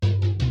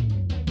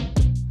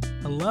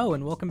Hello,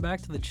 and welcome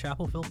back to the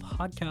Chapelville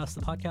Podcast,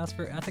 the podcast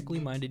for ethically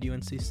minded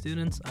UNC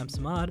students. I'm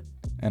Samad.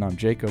 And I'm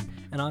Jacob.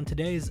 And on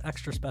today's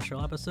extra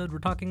special episode, we're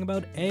talking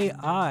about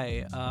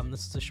AI.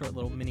 This is a short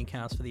little mini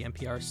cast for the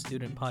NPR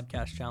Student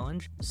Podcast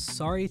Challenge.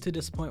 Sorry to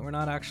disappoint, we're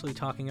not actually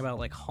talking about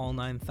like HAL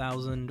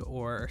 9000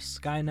 or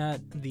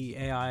Skynet, the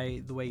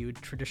AI, the way you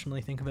would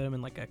traditionally think of them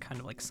in like a kind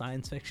of like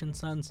science fiction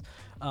sense,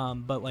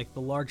 but like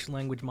the large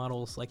language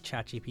models like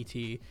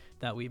ChatGPT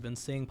that we've been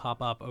seeing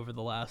pop up over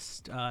the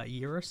last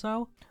year or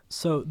so.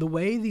 So the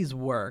way these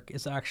work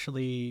is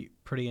actually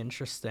pretty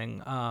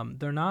interesting.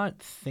 They're not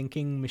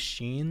thinking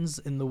machines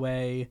in the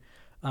way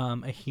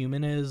a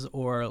human is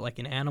or like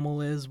an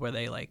animal is, where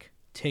they like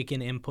take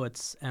in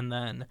inputs and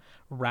then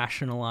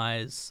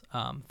rationalize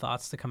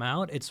thoughts to come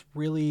out. It's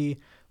really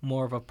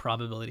more of a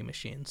probability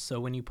machine. So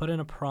when you put in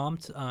a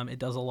prompt, it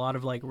does a lot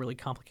of like really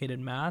complicated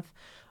math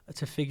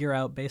to figure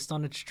out, based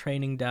on its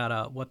training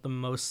data, what the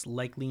most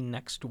likely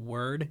next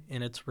word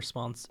in its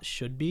response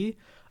should be,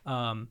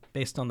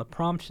 based on the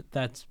prompt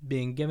that's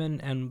being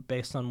given and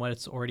based on what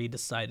it's already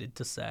decided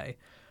to say.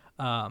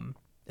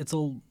 It's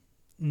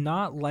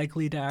not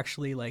likely to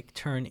actually like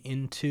turn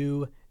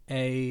into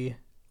a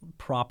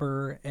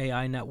proper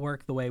AI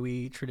network the way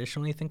we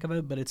traditionally think of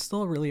it, but it's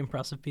still a really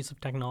impressive piece of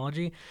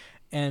technology,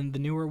 and the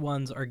newer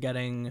ones are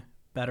getting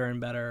better and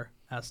better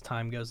as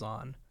time goes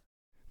on.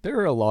 There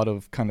are a lot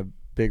of kind of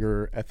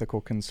bigger ethical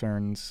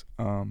concerns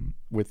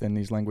within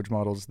these language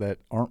models that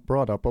aren't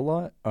brought up a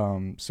lot.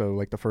 So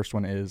like the first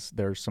one is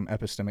there's some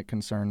epistemic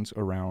concerns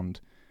around,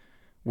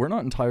 we're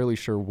not entirely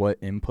sure what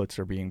inputs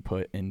are being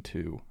put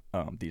into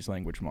these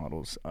language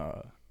models.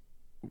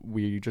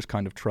 We just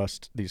kind of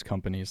trust these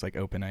companies like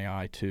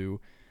OpenAI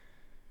to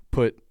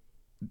put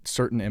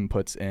certain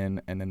inputs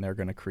in, and then they're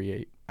going to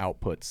create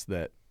outputs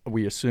that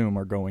we assume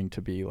are going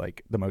to be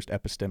like the most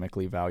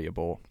epistemically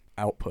valuable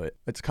output.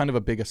 It's kind of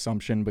a big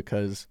assumption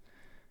because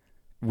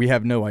we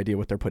have no idea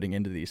what they're putting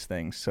into these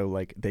things. So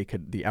like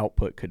the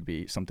output could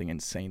be something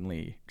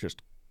insanely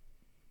just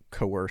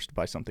coerced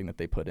by something that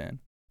they put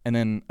in. And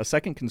then a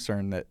second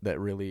concern that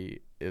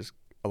really is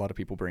a lot of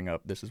people bring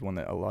up, this is one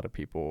that a lot of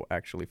people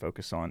actually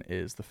focus on,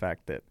 is the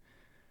fact that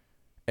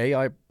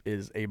AI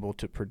is able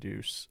to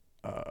produce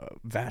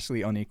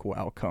vastly unequal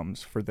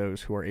outcomes for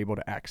those who are able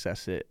to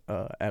access it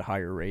at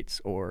higher rates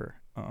or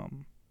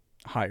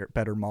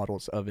better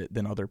models of it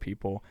than other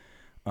people,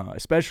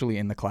 especially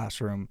in the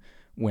classroom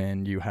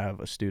when you have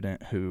a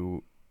student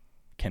who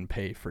can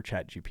pay for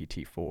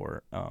ChatGPT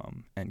 4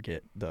 and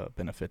get the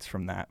benefits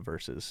from that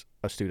versus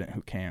a student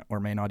who can't or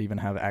may not even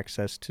have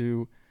access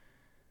to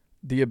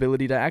the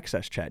ability to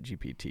access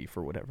ChatGPT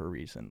for whatever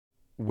reason.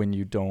 When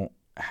you don't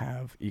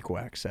have equal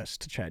access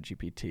to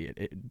ChatGPT,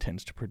 it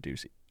tends to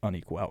produce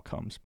unequal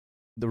outcomes.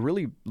 The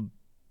really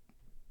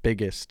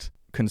biggest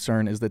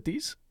concern is that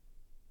these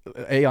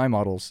AI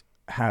models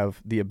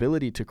have the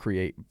ability to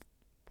create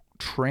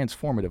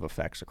transformative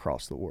effects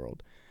across the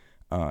world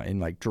in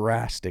like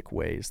drastic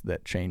ways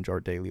that change our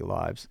daily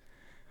lives.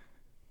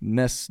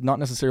 Not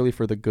necessarily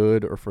for the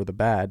good or for the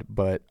bad,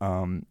 but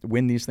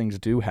when these things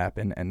do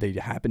happen and they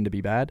happen to be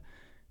bad,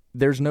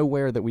 there's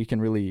nowhere that we can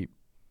really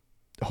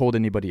hold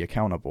anybody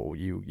accountable.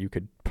 You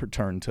could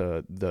turn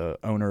to the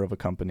owner of a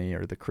company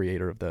or the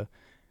creator of the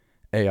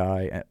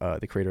AI,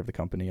 the creator of the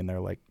company, and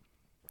they're like,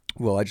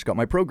 well, I just got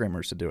my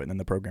programmers to do it. And then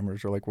the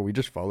programmers are like, well, we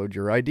just followed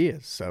your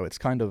ideas. So it's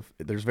kind of,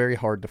 there's very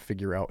hard to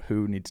figure out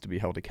who needs to be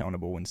held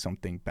accountable when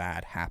something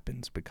bad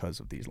happens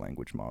because of these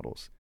language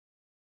models.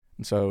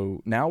 And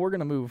so now we're going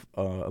to move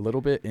a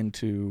little bit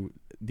into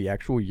the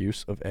actual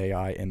use of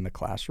AI in the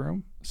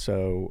classroom.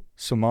 So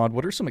Samad,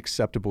 what are some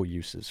acceptable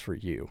uses for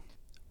you?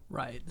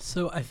 Right.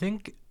 So I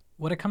think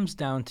what it comes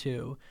down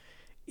to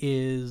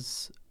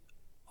is,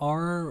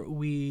 are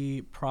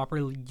we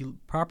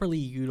properly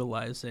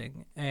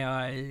utilizing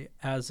AI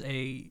as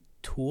a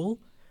tool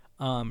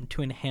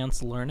to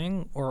enhance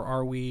learning, or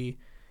are we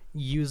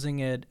using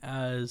it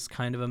as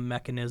kind of a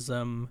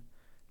mechanism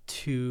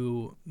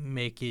to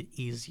make it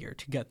easier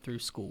to get through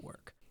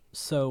schoolwork?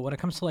 So when it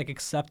comes to like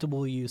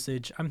acceptable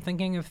usage, I'm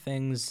thinking of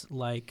things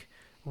like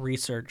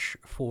research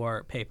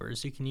for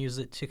papers. You can use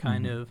it to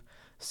kind of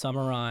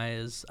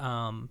summarize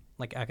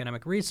like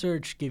academic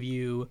research, give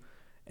you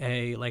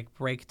a like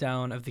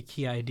breakdown of the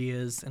key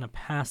ideas in a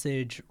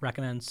passage,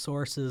 recommend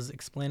sources,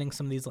 explaining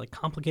some of these like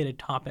complicated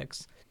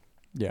topics.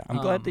 Yeah, I'm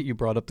glad that you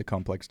brought up the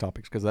complex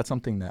topics, because that's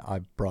something that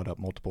I've brought up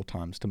multiple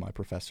times to my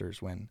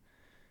professors when,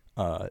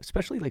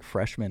 especially like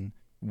freshmen,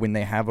 when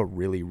they have a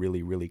really,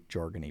 really, really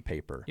jargony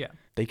paper. Yeah.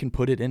 They can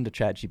put it into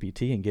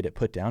ChatGPT and get it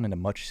put down in a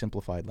much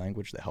simplified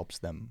language that helps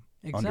them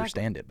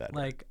understand it better.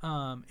 Like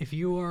if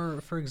you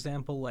are, for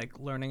example, like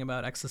learning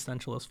about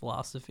existentialist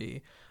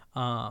philosophy,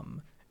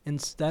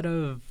 instead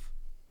of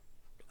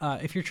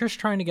if you're just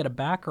trying to get a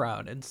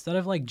background, instead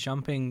of like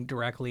jumping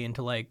directly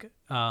into like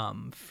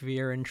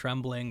Fear and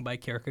Trembling by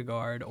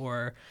Kierkegaard,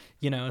 or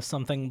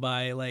something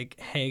by like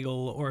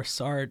Hegel or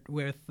Sartre,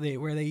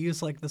 where they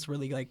use like this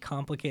really like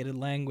complicated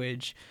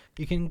language,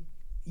 you can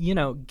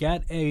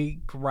get a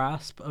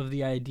grasp of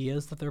the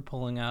ideas that they're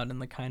pulling out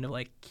and the kind of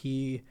like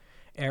key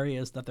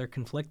areas that they're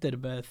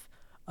conflicted with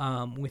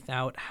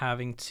without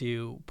having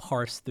to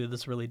parse through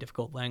this really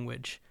difficult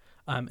language.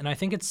 And I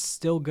think it's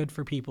still good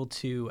for people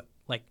to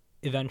like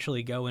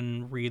eventually go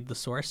and read the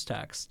source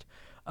text.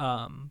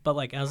 But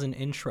like as an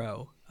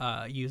intro,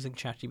 using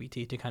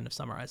ChatGPT to kind of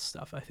summarize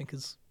stuff, I think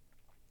is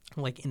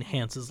like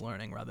enhances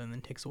learning rather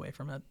than takes away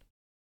from it.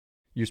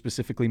 You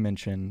specifically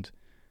mentioned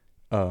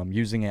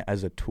using it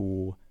as a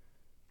tool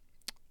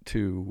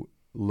to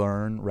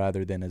learn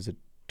rather than as a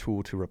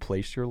tool to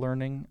replace your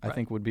learning, I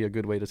think would be a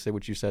good way to say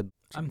what you said.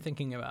 I'm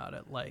thinking about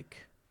it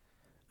like,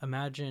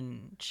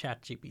 imagine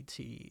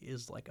ChatGPT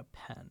is like a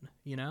pen,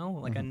 you know?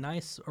 Like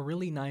a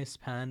really nice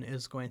pen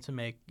is going to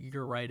make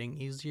your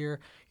writing easier.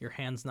 Your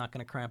hand's not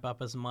going to cramp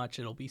up as much.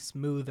 It'll be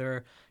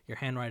smoother. Your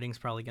handwriting's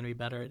probably going to be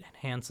better. It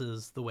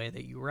enhances the way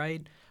that you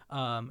write.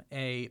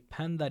 A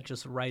pen that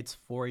just writes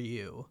for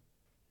you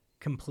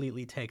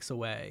completely takes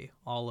away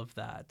all of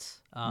that,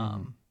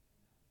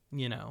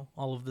 you know,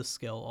 all of the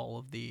skill, all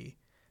of the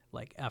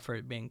like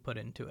effort being put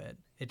into it.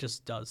 It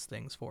just does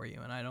things for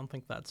you. And I don't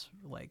think that's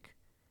like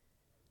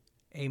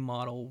a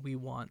model we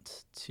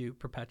want to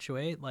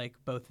perpetuate, like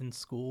both in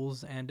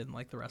schools and in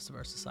like the rest of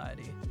our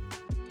society.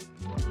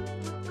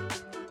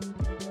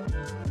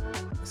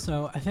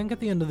 So I think at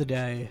the end of the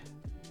day,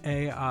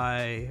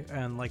 AI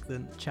and like the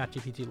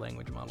ChatGPT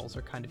language models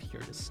are kind of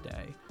here to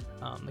stay.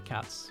 The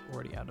cat's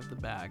already out of the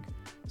bag.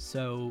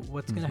 So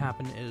what's going to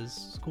happen is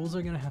schools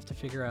are going to have to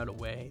figure out a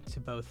way to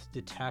both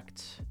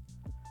detect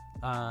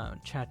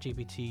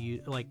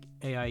ChatGPT like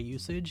AI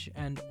usage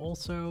and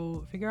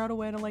also figure out a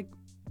way to like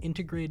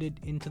integrate it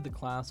into the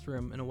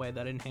classroom in a way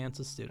that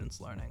enhances students'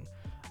 learning.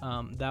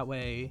 That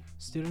way,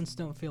 students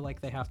don't feel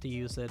like they have to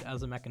use it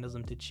as a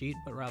mechanism to cheat,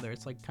 but rather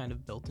it's like kind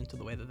of built into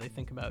the way that they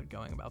think about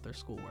going about their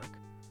schoolwork.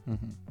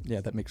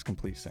 Yeah, that makes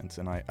complete sense.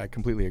 And I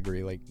completely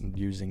agree. Like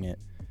using it,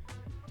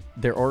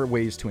 there are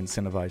ways to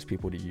incentivize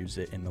people to use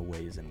it in the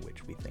ways in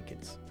which we think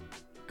it's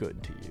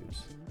good to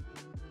use.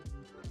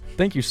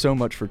 Thank you so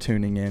much for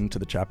tuning in to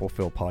the Chapel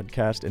Phil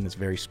podcast in this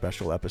very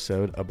special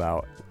episode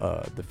about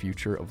the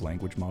future of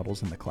language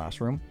models in the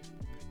classroom.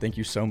 Thank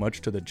you so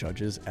much to the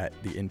judges at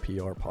the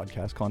NPR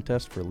podcast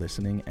contest for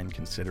listening and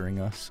considering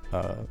us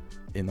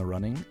in the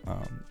running.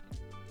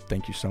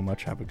 Thank you so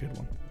much. Have a good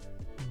one.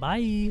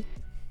 Bye.